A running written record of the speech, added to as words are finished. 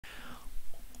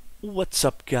What's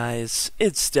up, guys?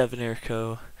 It's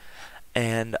Devonerco,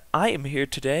 and I am here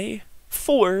today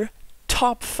for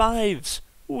Top 5s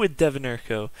with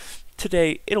Devonerco.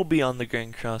 Today, it'll be on the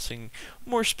Grand Crossing,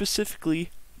 more specifically,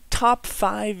 Top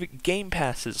 5 Game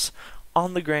Passes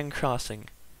on the Grand Crossing.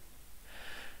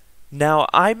 Now,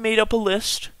 I made up a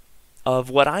list of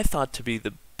what I thought to be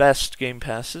the best Game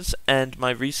Passes and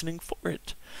my reasoning for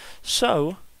it.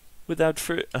 So, without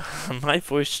my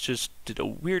voice just did a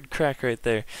weird crack right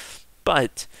there.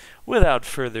 But, without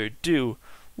further ado,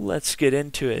 let's get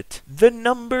into it. The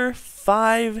number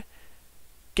 5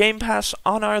 Game Pass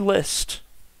on our list,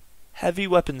 Heavy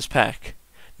Weapons Pack.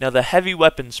 Now, the Heavy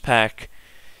Weapons Pack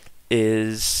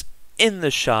is in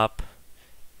the shop,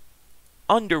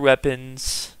 under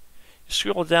Weapons.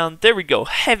 Scroll down, there we go,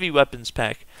 Heavy Weapons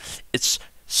Pack. It's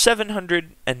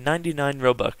 799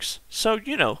 Robux, so,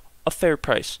 you know, a fair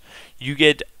price. You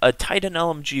get a Titan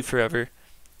LMG forever,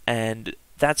 and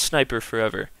that sniper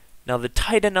forever. Now, the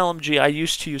Titan LMG I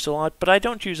used to use a lot, but I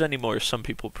don't use anymore. Some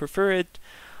people prefer it.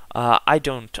 I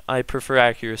don't. I prefer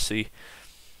accuracy.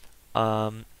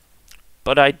 But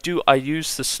I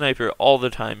use the sniper all the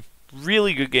time.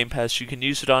 Really good Game Pass. You can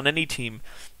use it on any team.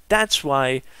 That's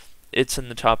why it's in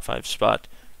the top 5 spot.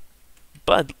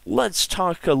 But let's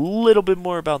talk a little bit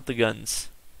more about the guns.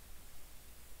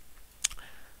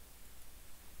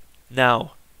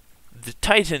 Now, the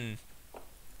Titan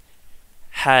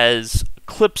has a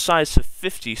clip size of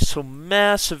 50, so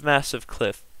massive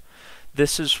clip.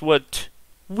 This is what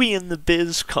we in the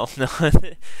biz call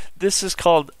this is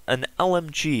called an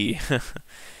LMG.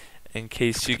 In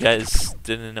case you guys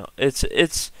didn't know,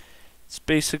 it's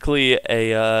basically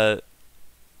a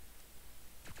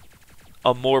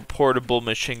more portable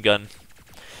machine gun.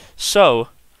 So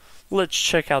let's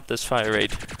check out this fire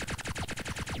rate.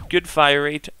 Good fire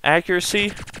rate,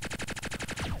 accuracy,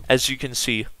 as you can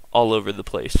see, all over the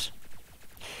place.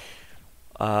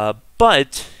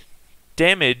 But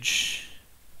damage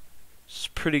is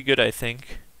pretty good, I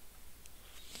think.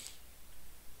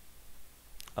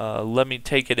 Let me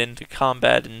take it into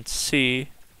combat and see.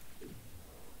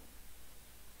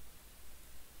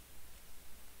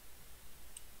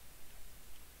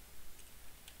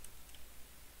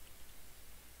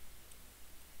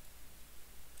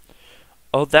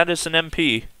 Oh, that is an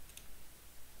MP.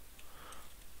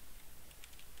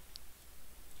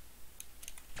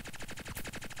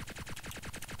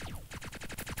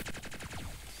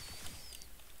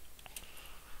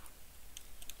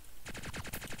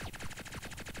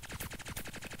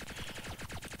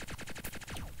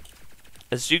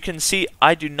 As you can see,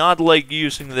 I do not like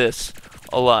using this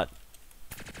a lot.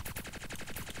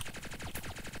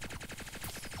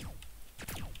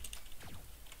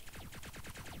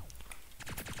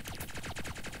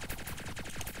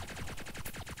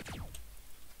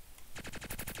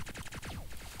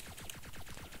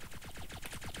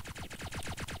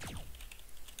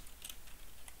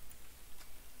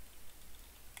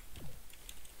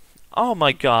 Oh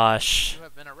my gosh. You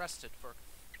have been arrested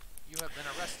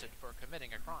for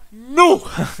committing a crime. No!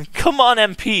 Come on,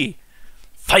 MP!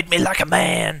 Fight me like a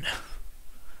man!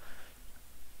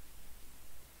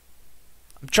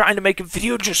 I'm trying to make a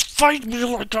video, just fight me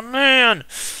like a man!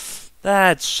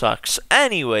 That sucks.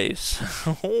 Anyways,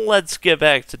 let's get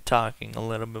back to talking a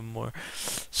little bit more.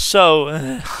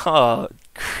 So, oh,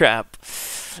 crap.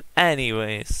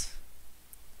 Anyways.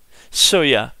 So,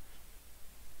 yeah.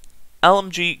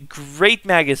 LMG, great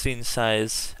magazine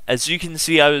size. As you can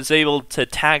see, I was able to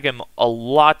tag him a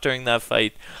lot during that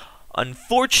fight.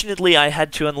 Unfortunately, I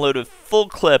had to unload a full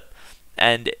clip,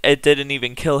 and it didn't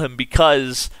even kill him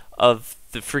because of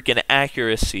the freaking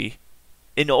accuracy.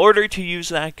 In order to use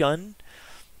that gun,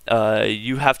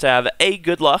 you have to have A,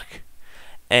 good luck,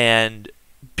 and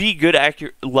B, good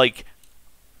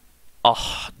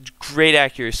great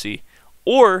accuracy,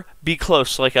 or be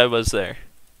close like I was there.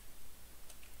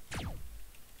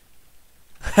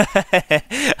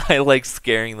 I like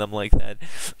scaring them like that.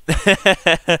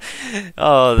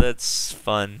 Oh, that's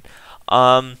fun.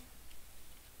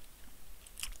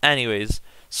 Anyways,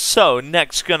 so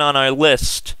next gun on our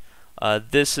list,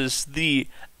 this is the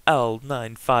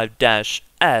L95-S.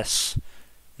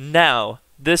 Now,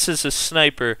 this is a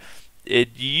sniper. It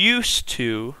used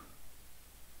to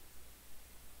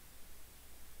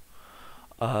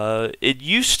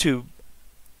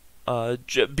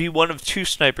be one of 2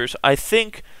 snipers. I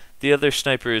think the other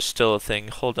sniper is still a thing.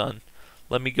 Hold on.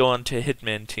 Let me go on to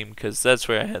Hitman team, because that's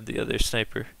where I had the other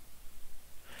sniper.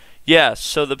 Yeah,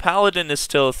 so the Paladin is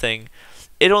still a thing.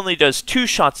 It only does 2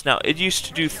 shots now. It used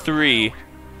to do 3.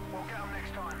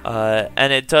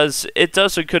 And it does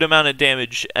a good amount of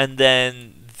damage, and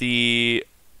then the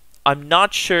I'm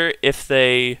not sure if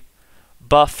they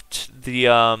buffed the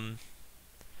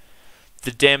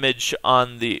damage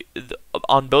on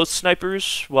on both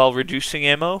snipers while reducing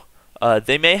ammo.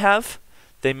 They may have.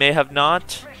 They may have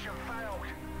not.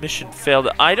 Mission failed.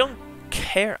 I don't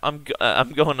care. I'm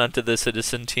going onto the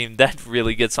citizen team. That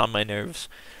really gets on my nerves.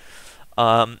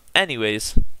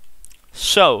 Anyways,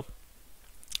 so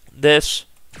this,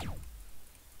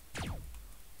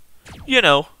 you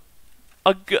know,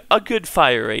 a good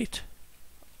fire rate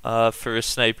for a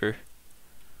sniper.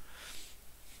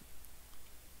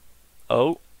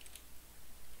 Oh.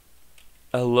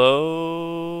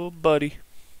 Hello, buddy.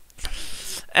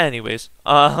 Anyways,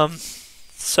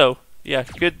 so, yeah,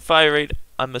 good fire rate.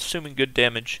 I'm assuming good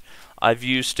damage. I've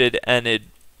used it, and it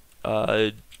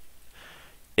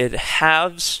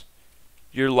halves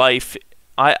your life.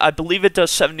 I believe it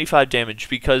does 75 damage,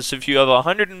 because if you have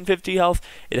 150 health,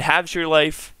 it halves your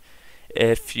life.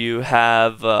 If you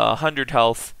have 100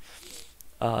 health,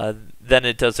 then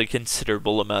it does a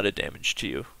considerable amount of damage to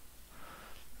you.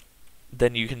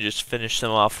 Then you can just finish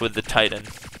them off with the Titan.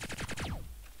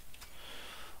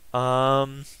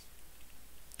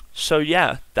 So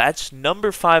yeah, that's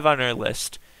number 5 on our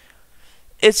list.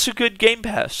 It's a good Game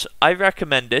Pass. I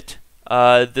recommend it.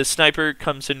 The sniper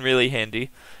comes in really handy,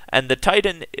 and the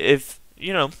Titan, if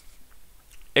you know,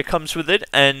 it comes with it,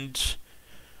 and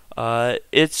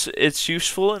it's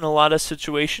useful in a lot of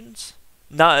situations.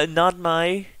 Not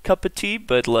my cup of tea,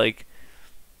 but like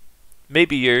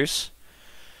maybe yours.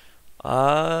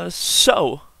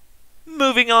 So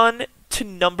moving on to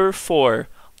number 4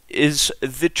 is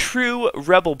the True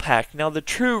Rebel Pack. Now, the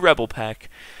True Rebel Pack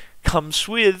comes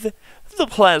with the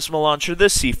plasma launcher, the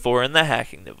C4, and the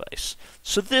hacking device.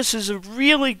 So this is a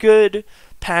really good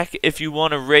pack if you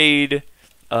want to raid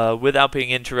without being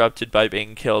interrupted by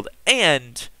being killed.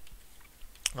 And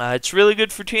it's really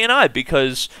good for TNI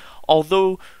because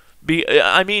although,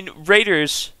 I mean,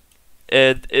 raiders,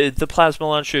 the plasma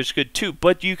launcher is good too,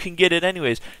 but you can get it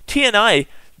anyways. TNI,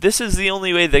 this is the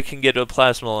only way they can get a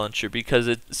plasma launcher because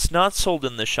it's not sold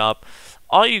in the shop.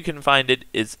 All you can find it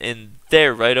is in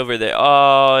there, right over there.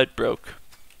 Oh, it broke.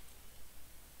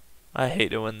 I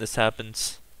hate it when this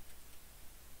happens.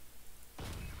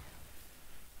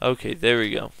 Okay, there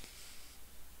we go.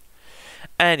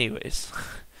 Anyways,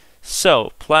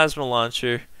 so plasma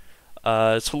launcher.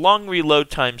 It's a long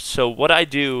reload time, so what I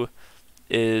do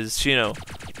is, you know,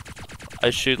 I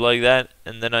shoot like that,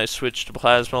 and then I switch to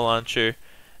plasma launcher,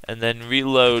 and then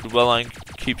reload while I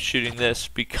keep shooting this,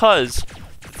 because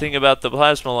the thing about the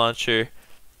plasma launcher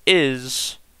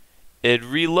is it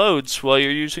reloads while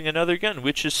you're using another gun,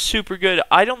 which is super good.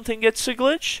 I don't think it's a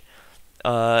glitch,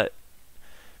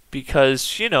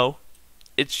 because, you know,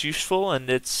 it's useful, and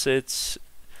it's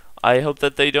I hope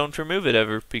that they don't remove it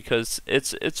ever, because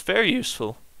it's very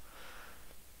useful.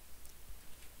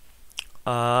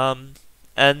 And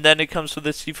then it comes with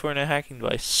a C4 and a hacking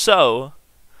device. So,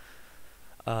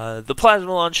 the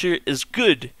plasma launcher is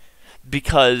good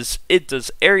because it does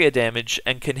area damage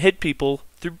and can hit people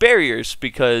through barriers,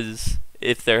 because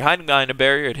if they're hiding behind a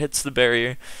barrier, it hits the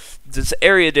barrier. It does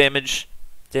area damage,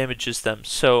 damages them.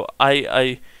 So,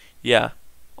 yeah,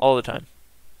 all the time.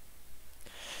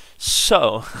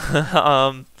 So,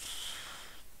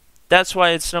 that's why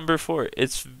it's number 4.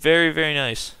 It's very, very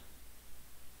nice.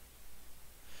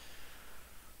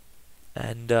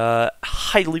 And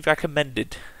highly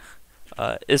recommended,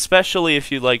 especially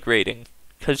if you like raiding,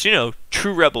 because, you know,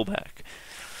 True Rebel Pack.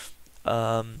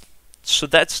 So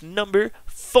that's number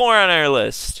 4 on our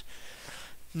list.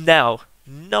 Now,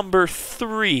 number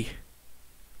 3.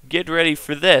 Get ready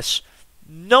for this.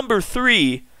 Number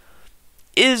 3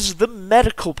 is the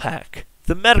Medical Pack.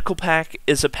 The Medical Pack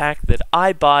is a pack that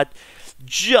I bought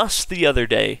just the other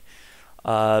day,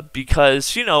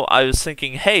 because, you know, I was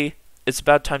thinking, hey, it's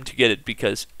about time to get it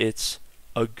because it's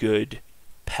a good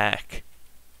pack.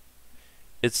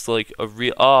 It's like a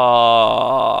real...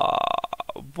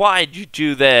 why'd you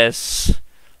do this?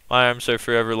 My arms are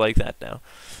forever like that now.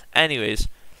 Anyways,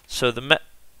 so the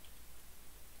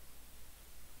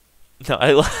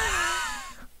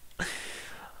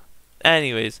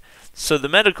Anyways, so the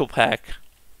Medical Pack...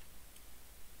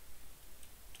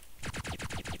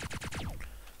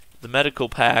 The Medical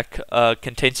Pack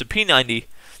contains a P90.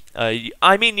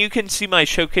 I mean, you can see my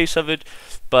showcase of it,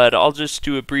 but I'll just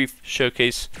do a brief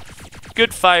showcase.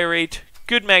 Good fire rate,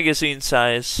 good magazine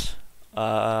size,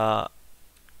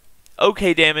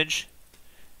 okay damage.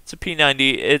 It's a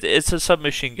P90, it's a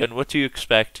submachine gun, what do you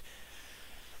expect?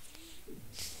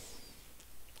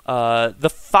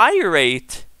 The fire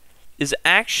rate is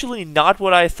actually not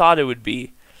what I thought it would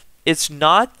be. It's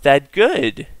not that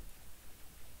good.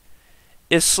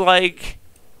 it's like,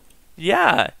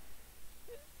 yeah,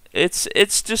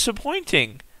 it's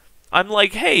disappointing. I'm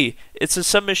like, hey, it's a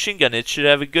submachine gun. It should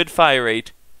have a good fire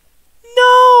rate.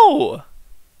 No!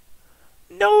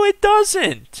 No, it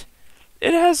doesn't.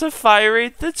 It has a fire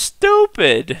rate that's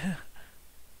stupid.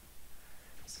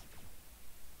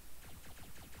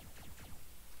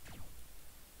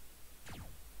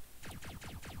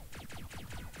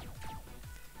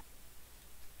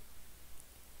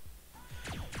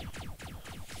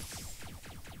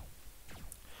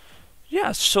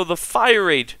 Yeah, so the fire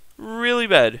rate, really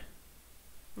bad.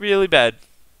 Really bad.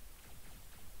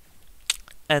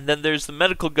 And then there's the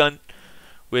medical gun,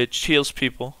 which heals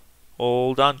people.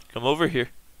 Hold on, come over here.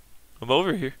 Come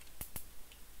over here.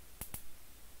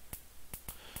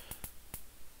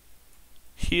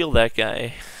 Heal that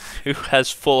guy who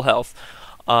has full health.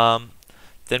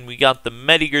 Then we got the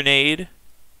medi grenade.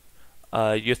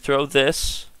 You throw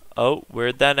this. Oh,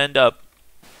 where'd that end up?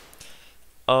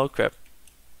 Oh crap.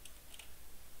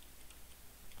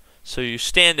 So you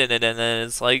stand in it and then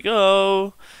it's like,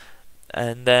 oh,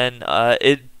 and then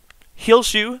it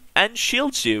heals you and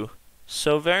shields you.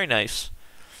 So very nice.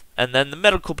 And then the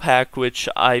medical pack, which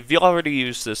I've already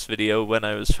used this video when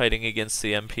I was fighting against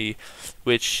the MP,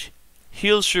 which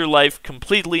heals your life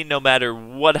completely no matter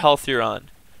what health you're on.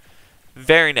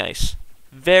 Very nice.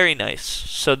 Very nice.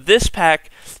 So this pack,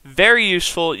 very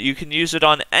useful. You can use it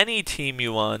on any team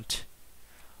you want.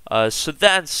 So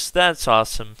that's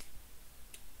awesome.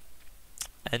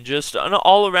 And just an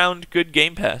all-around good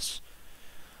Game Pass.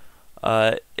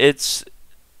 It's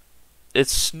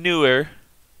newer.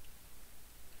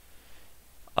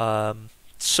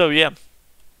 So yeah.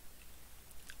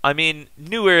 I mean,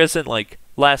 newer isn't like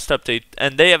last update,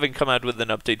 and they haven't come out with an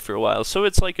update for a while, so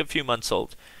it's like a few months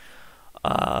old.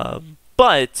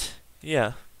 But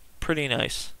yeah, pretty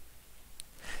nice.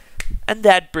 And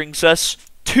that brings us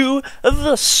to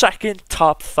the second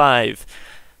top 5.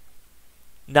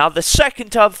 Now the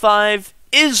second top 5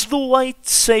 is the White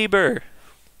Saber.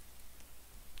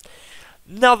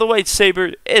 Now the White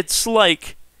Saber, it's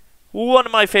like one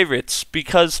of my favorites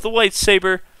because the White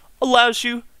Saber allows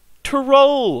you to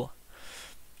roll.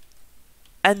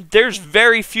 And there's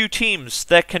very few teams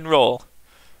that can roll.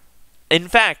 In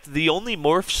fact, the only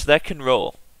morphs that can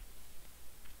roll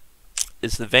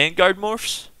is the Vanguard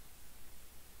morphs.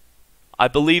 I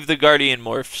believe the Guardian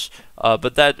morphs,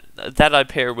 but that I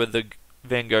pair with the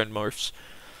Vanguard morphs.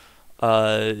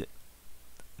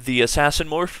 The Assassin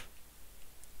morph,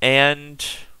 and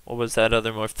what was that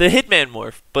other morph? The Hitman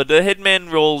morph. But the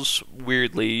Hitman rolls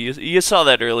weirdly. You saw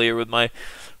that earlier with my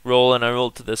roll, and I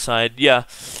rolled to the side. Yeah,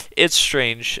 it's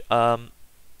strange.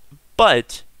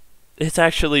 But it's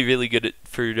actually really good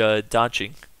for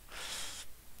dodging.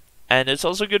 And it's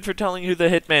also good for telling who the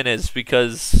Hitman is,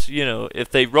 because, you know, if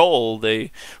they roll,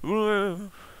 they...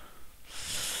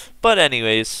 But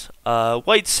anyways,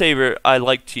 White Saber I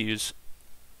like to use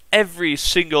every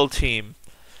single team,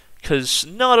 because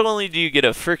not only do you get a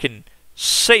frickin'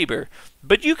 saber,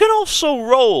 but you can also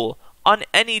roll on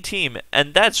any team,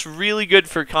 and that's really good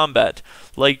for combat.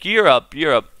 Like, you're up.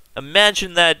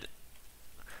 Imagine that...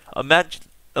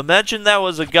 Imagine that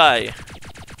was a guy.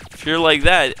 If you're like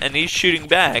that, and he's shooting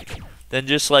back, then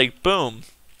just like, boom.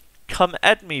 Come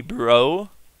at me, bro.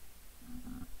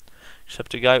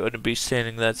 Except a guy wouldn't be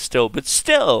standing that still, but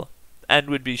still, and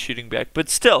would be shooting back, but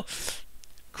still,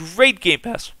 great Game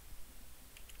Pass.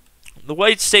 The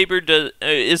White Saber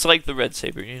is like the Red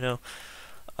Saber, you know,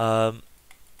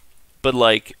 but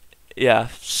like, yeah,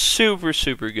 super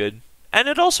good, and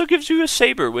it also gives you a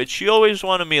saber, which you always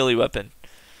want a melee weapon,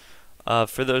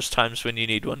 for those times when you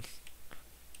need one.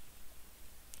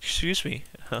 Excuse me,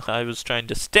 I was trying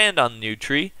to stand on the new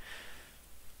tree.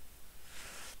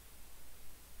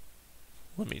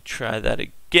 Let me try that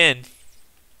again.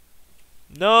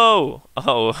 No!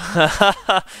 Oh.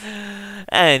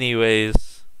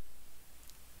 Anyways.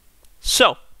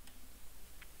 So.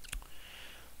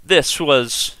 This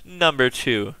was number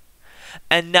 2.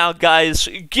 And now, guys,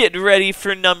 get ready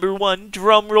for number 1.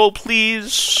 Drum roll,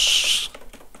 please.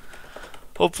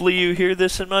 Hopefully you hear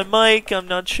this in my mic. I'm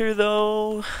not sure,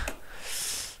 though.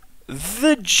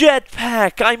 The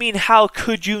jetpack. I mean, how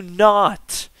could you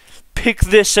not pick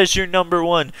this as your number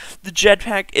 1? The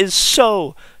jetpack is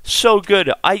so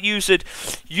good. I use it.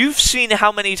 You've seen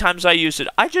how many times I use it.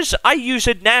 I use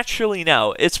it naturally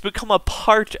now. It's become a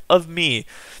part of me.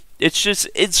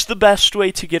 It's the best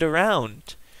way to get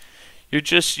around.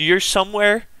 You're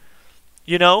somewhere,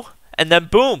 you know, and then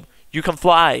boom, you can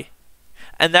fly.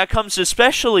 And that comes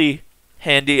especially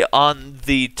handy on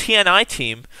the TNI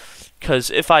team, because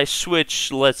if I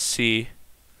switch, let's see,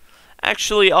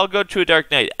 Actually, I'll go to a Dark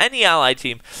Knight. Any ally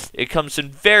team, it comes in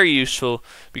very useful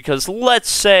because let's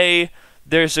say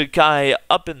there's a guy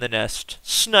up in the nest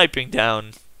sniping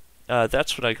down.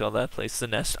 That's what I call that place, the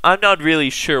nest. I'm not really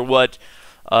sure what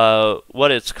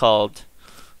it's called,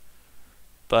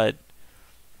 but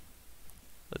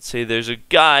let's say there's a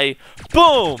guy.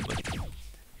 Boom!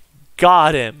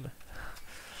 Got him.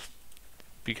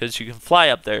 Because you can fly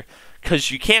up there.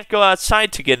 Because you can't go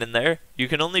outside to get in there. You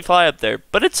can only fly up there.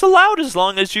 But it's allowed as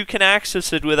long as you can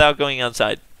access it without going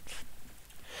outside.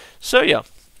 So, yeah.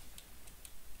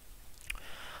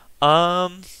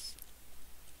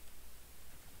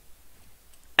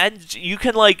 And you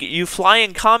can, like, you fly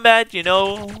in combat, you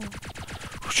know?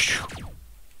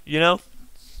 You know?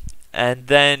 And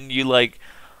then you, like,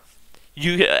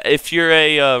 if you're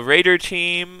a Raider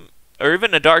team, or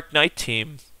even a Dark Knight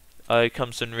team, it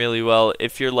comes in really well.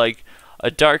 If you're, like, a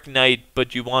Dark Knight,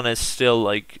 but you want to still,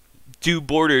 like, do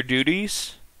border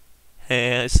duties.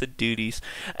 I said duties.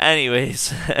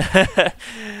 Anyways.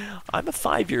 I'm a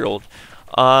 5-year-old.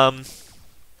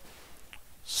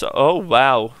 So, oh,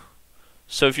 wow.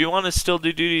 So if you want to still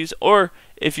do duties, or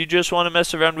if you just want to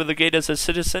mess around with the gate as a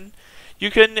citizen, you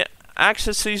can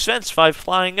access these vents by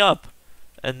flying up.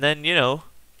 And then, you know,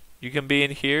 you can be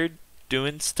in here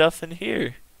doing stuff in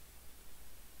here.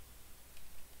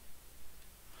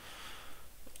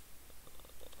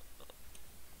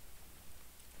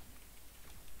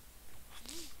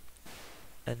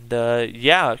 And,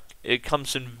 yeah, it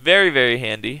comes in very, very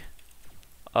handy.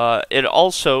 It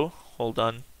also, hold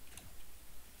on.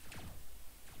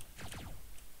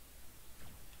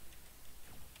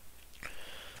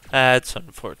 That's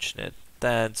unfortunate.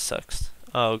 That sucks.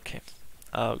 Okay.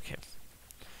 Okay.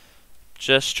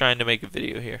 Just trying to make a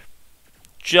video here.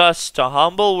 Just a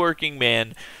humble working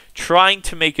man trying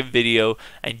to make a video,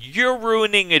 and you're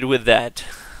ruining it with that.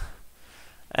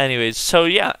 Anyways, so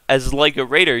yeah, as like a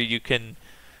raider, you can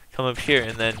come up here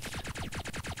and then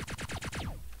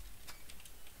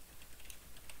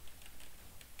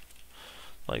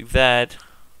like that.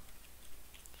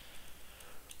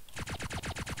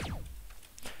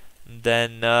 And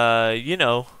then, you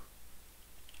know,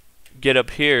 get up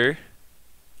here,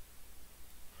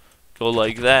 go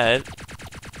like that,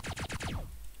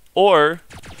 or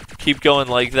keep going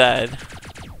like that.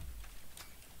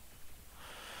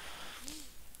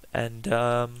 And,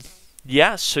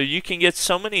 yeah, so you can get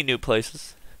so many new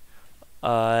places.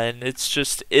 And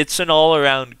it's an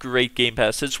all-around great Game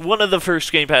Pass. It's one of the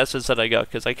first Game Passes that I got,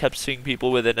 because I kept seeing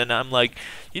people with it, and I'm like,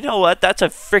 you know what, that's a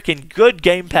freaking good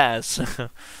Game Pass.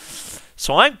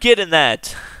 So I'm getting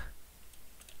that.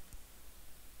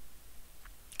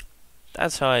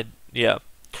 That's how yeah.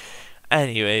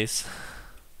 Anyways.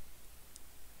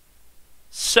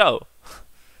 So,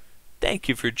 thank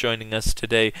you for joining us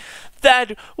today.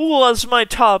 That was my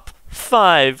top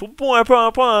 5. That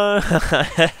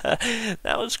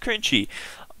was cringy.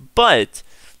 But,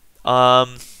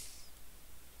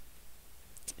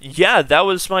 yeah, that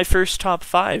was my first top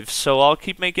 5. So I'll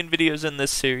keep making videos in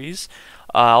this series.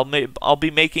 I'll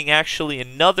be making actually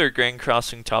another Grand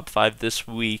Crossing top 5 this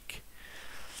week.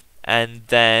 And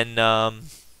then I'll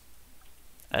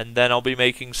be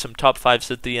making some top 5s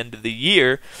at the end of the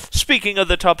year. Speaking of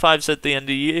the top 5s at the end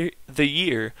of the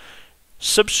year,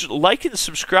 like and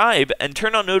subscribe and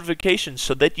turn on notifications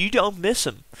so that you don't miss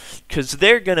them, because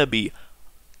they're gonna be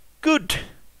good.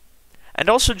 And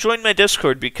also join my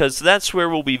Discord, because that's where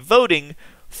we'll be voting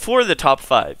for the top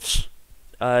 5s.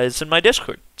 It's in my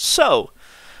Discord. So,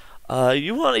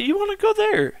 you wanna go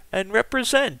there and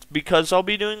represent, because I'll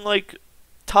be doing like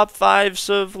top 5s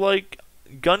of like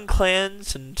gun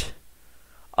clans and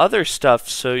other stuff.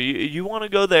 So you want to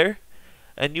go there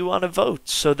and you want to vote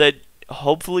so that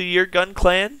hopefully your gun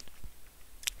clan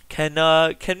can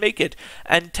make it,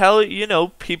 and tell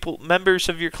members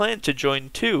of your clan to join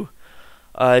too,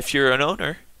 if you're an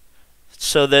owner,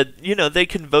 so that they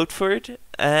can vote for it,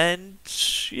 and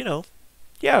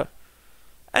yeah.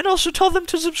 And also tell them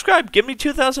to subscribe. Give me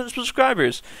 2,000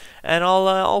 subscribers, and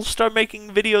I'll start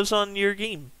making videos on your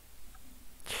game.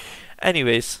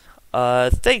 Anyways,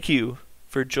 thank you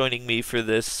for joining me for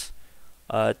this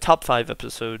top 5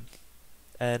 episode,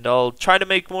 and I'll try to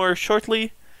make more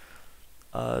shortly.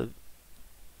 Have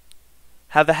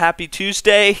a happy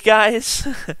Tuesday, guys,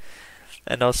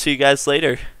 and I'll see you guys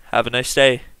later. Have a nice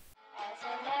day.